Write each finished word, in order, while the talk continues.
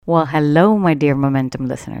Well, hello, my dear Momentum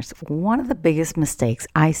listeners. One of the biggest mistakes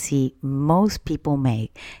I see most people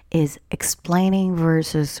make is explaining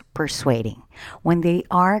versus persuading when they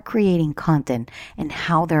are creating content and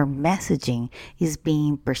how their messaging is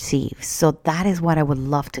being perceived. So, that is what I would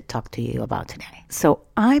love to talk to you about today. So,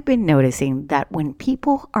 I've been noticing that when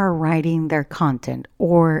people are writing their content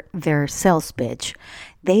or their sales pitch,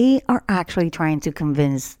 they are actually trying to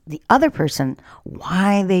convince the other person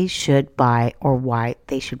why they should buy or why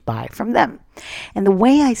they should buy from them. And the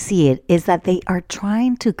way I see it is that they are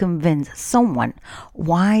trying to convince someone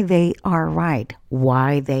why they are right,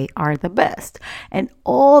 why they are the best. And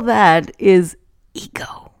all that is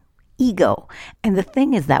ego. Ego. And the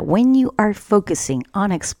thing is that when you are focusing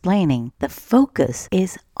on explaining, the focus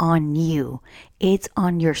is on you. It's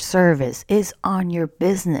on your service. It's on your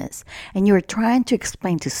business. And you're trying to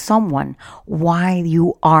explain to someone why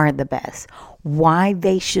you are the best, why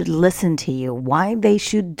they should listen to you, why they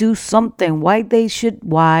should do something, why they should.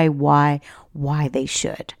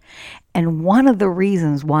 And one of the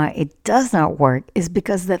reasons why it does not work is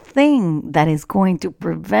because the thing that is going to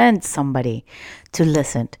prevent somebody to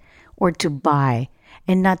listen or to buy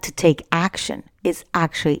and not to take action is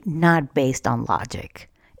actually not based on logic.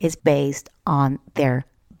 It's based on their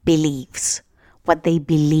beliefs, what they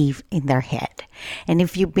believe in their head. And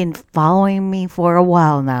if you've been following me for a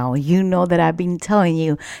while now, you know that I've been telling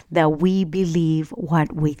you that we believe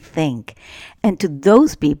what we think. And to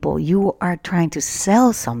those people you are trying to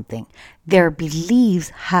sell something, their beliefs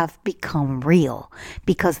have become real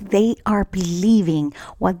because they are believing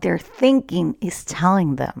what their thinking is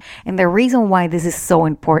telling them. And the reason why this is so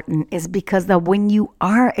important is because that when you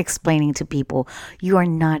are explaining to people, you are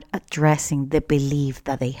not addressing the belief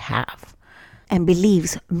that they have. And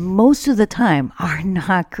beliefs, most of the time, are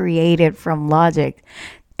not created from logic.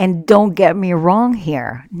 And don't get me wrong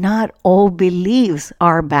here, not all beliefs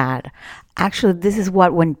are bad. Actually, this is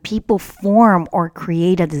what when people form or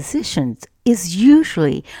create a decision is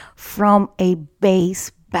usually from a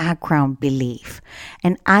base background belief.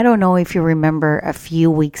 And I don't know if you remember a few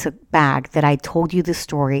weeks back that I told you the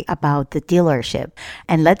story about the dealership.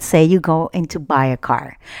 And let's say you go in to buy a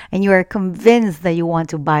car and you are convinced that you want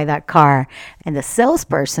to buy that car, and the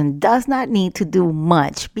salesperson does not need to do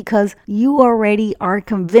much because you already are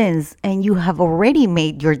convinced and you have already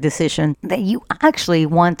made your decision that you actually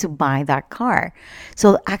want to buy that car.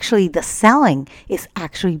 So actually the selling is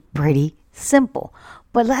actually pretty simple.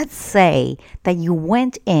 But let's say that you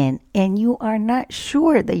went in and you are not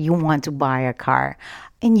sure that you want to buy a car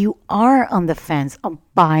and you are on the fence of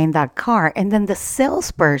buying that car. And then the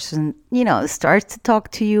salesperson, starts to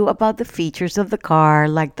talk to you about the features of the car,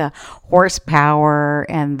 like the horsepower,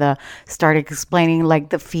 and start explaining like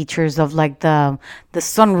the features of like the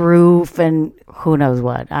sunroof and who knows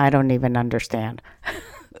what. I don't even understand.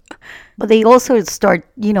 But they also start,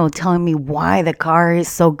 telling me why the car is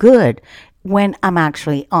so good when I'm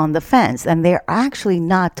actually on the fence, and they're actually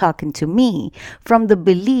not talking to me from the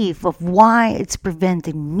belief of why it's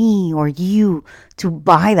preventing me or you to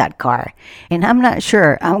buy that car. And I'm not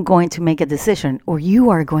sure I'm going to make a decision, or you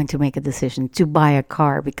are going to make a decision to buy a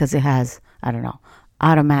car because it has,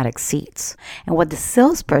 automatic seats. And what the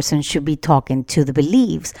salesperson should be talking to the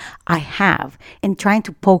beliefs I have and trying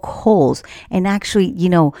to poke holes and actually,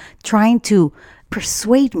 trying to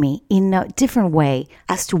persuade me in a different way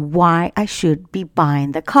as to why I should be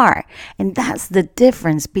buying the car. And that's the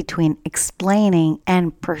difference between explaining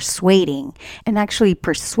and persuading. And actually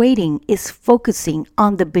persuading is focusing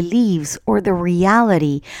on the beliefs or the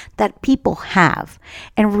reality that people have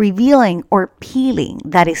and revealing or peeling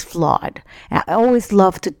that is flawed. I always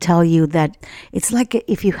love to tell you that it's like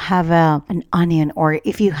if you have an onion or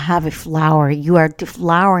if you have a flower, you are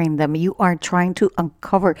deflowering them. You are trying to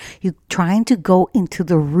uncover, you're trying to go into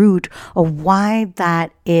the root of why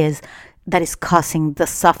that is causing the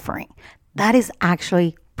suffering. That is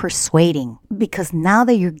actually persuading, because now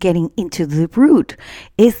that you're getting into the root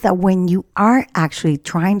is that when you are actually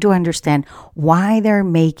trying to understand why they're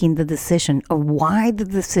making the decision or why the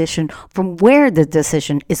decision, from where the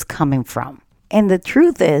decision is coming from. And the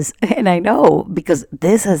truth is, and I know because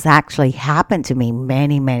this has actually happened to me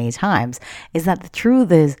many, many times, is that the truth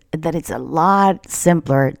is that it's a lot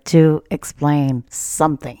simpler to explain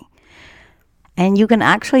something. And you can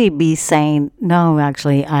actually be saying, no,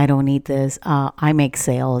 actually, I don't need this. I make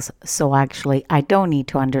sales. So actually, I don't need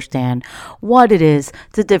to understand what it is,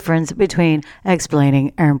 the difference between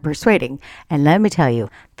explaining and persuading. And let me tell you,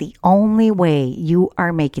 the only way you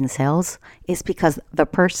are making sales is because the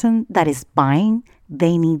person that is buying,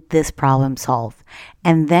 they need this problem solved.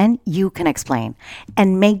 And then you can explain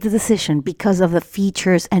and make the decision because of the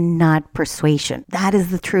features and not persuasion. That is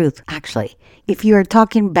the truth, actually. If you're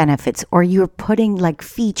talking benefits or you're putting like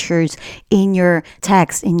features in your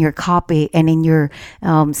text, in your copy, and in your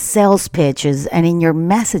sales pitches and in your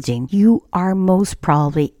messaging, you are most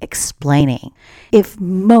probably explaining. If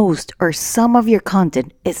most or some of your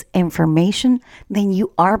content is information, then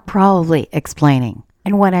you are probably explaining.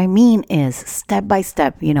 And what I mean is step by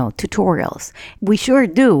step, tutorials. We sure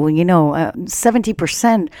do,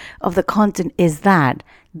 70% of the content is that.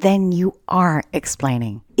 Then you are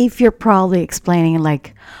explaining. If you're probably explaining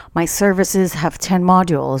like my services have 10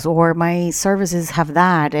 modules or my services have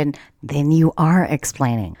that, and then you are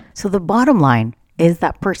explaining. So the bottom line is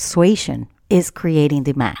that persuasion is creating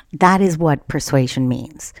demand. That is what persuasion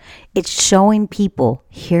means. It's showing people,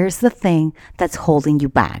 here's the thing that's holding you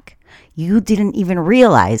back. You didn't even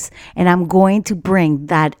realize, and I'm going to bring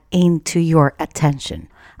that into your attention.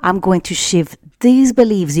 I'm going to shift these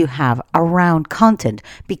beliefs you have around content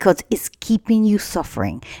because it's keeping you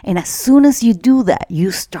suffering. And as soon as you do that,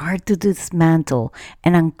 you start to dismantle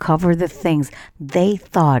and uncover the things they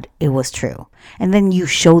thought it was true. And then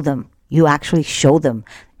you actually show them,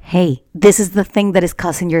 hey, this is the thing that is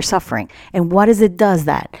causing your suffering. And what is it does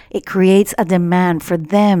that? It creates a demand for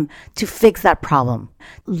them to fix that problem.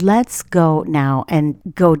 Let's go now and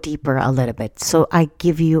go deeper a little bit. So I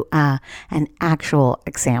give you an actual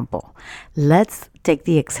example. Let's take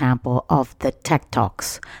the example of the TED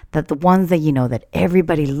Talks, that the ones that that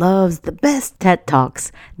everybody loves, the best TED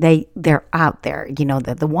Talks, they're out there,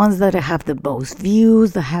 the ones that have the most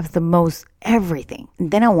views, that have the most everything. And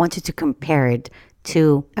then I want you to compare it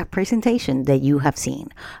to a presentation that you have seen,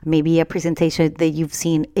 maybe a presentation that you've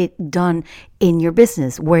seen it done in your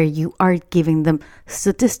business where you are giving them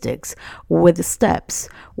statistics with steps,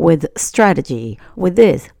 with strategy, with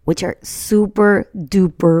this, which are super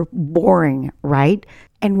duper boring, right?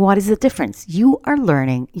 And what is the difference? You are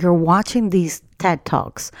learning, you're watching these TED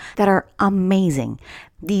Talks that are amazing.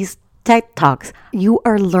 These TED Talks, you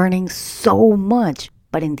are learning so much,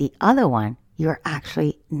 but in the other one, you're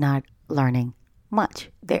actually not learning much.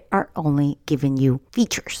 They are only giving you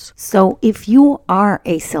features. So if you are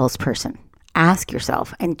a salesperson, ask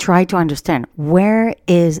yourself and try to understand, where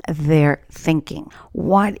is their thinking?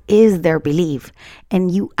 What is their belief?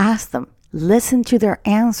 And you ask them, listen to their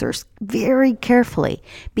answers very carefully,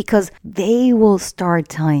 because they will start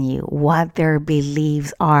telling you what their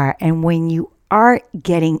beliefs are. And when you are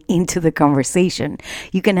getting into the conversation,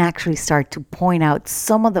 you can actually start to point out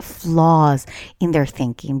some of the flaws in their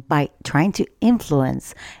thinking by trying to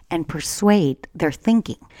influence and persuade their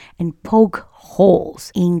thinking and poke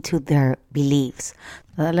holes into their beliefs.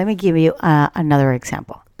 Let me give you another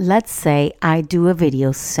example. Let's say I do a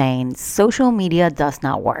video saying social media does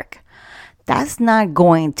not work. That's not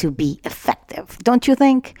going to be effective, don't you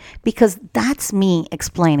think? Because that's me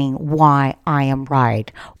explaining why I am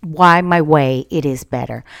right, why my way it is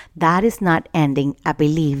better. That is not ending a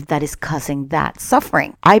belief that is causing that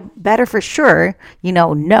suffering. I better for sure,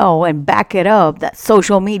 know and back it up that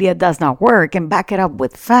social media does not work and back it up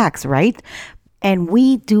with facts, right? And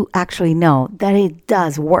we do actually know that it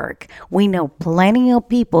does work. We know plenty of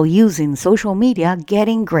people using social media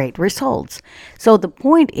getting great results. So the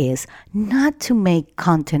point is not to make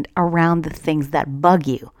content around the things that bug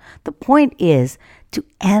you. The point is to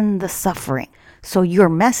end the suffering. So your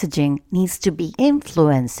messaging needs to be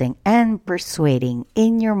influencing and persuading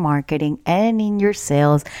in your marketing and in your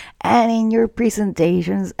sales and in your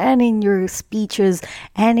presentations and in your speeches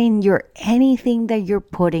and in your anything that you're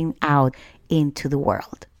putting out into the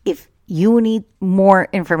world. If you need more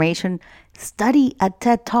information, study a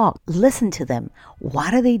TED Talk. Listen to them.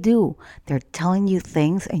 What do? They're telling you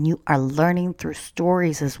things and you are learning through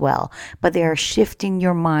stories as well. But they are shifting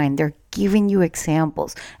your mind. They're giving you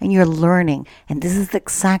examples and you're learning. And this is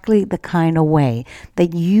exactly the kind of way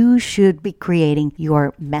that you should be creating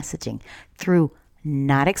your messaging, through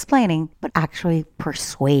not explaining, but actually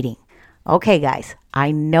persuading. Okay, guys,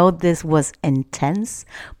 I know this was intense,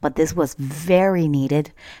 but this was very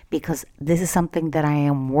needed, because this is something that I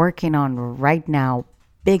am working on right now,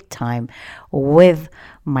 big time, with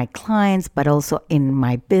my clients, but also in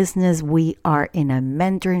my business. We are in a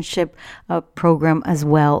mentorship program as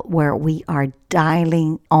well, where we are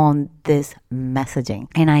dialing on this messaging.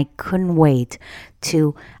 And I couldn't wait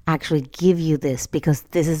to actually give you this, because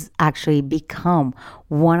this has actually become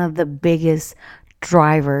one of the biggest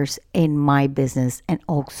drivers in my business and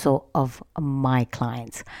also of my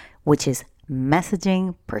clients, which is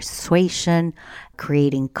messaging, persuasion,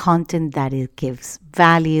 creating content that it gives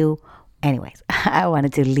value, Anyways, I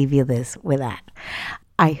wanted to leave you this with that.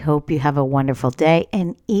 I hope you have a wonderful day.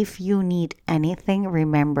 And if you need anything,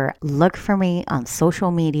 remember, look for me on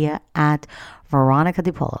social media at Veronica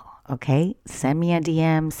DiPolo. Okay? Send me a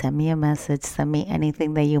DM, send me a message, send me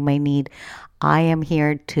anything that you may need. I am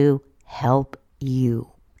here to help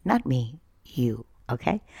you, not me, you.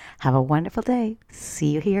 Okay? Have a wonderful day.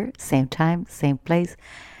 See you here, same time, same place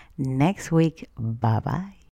next week. Bye bye.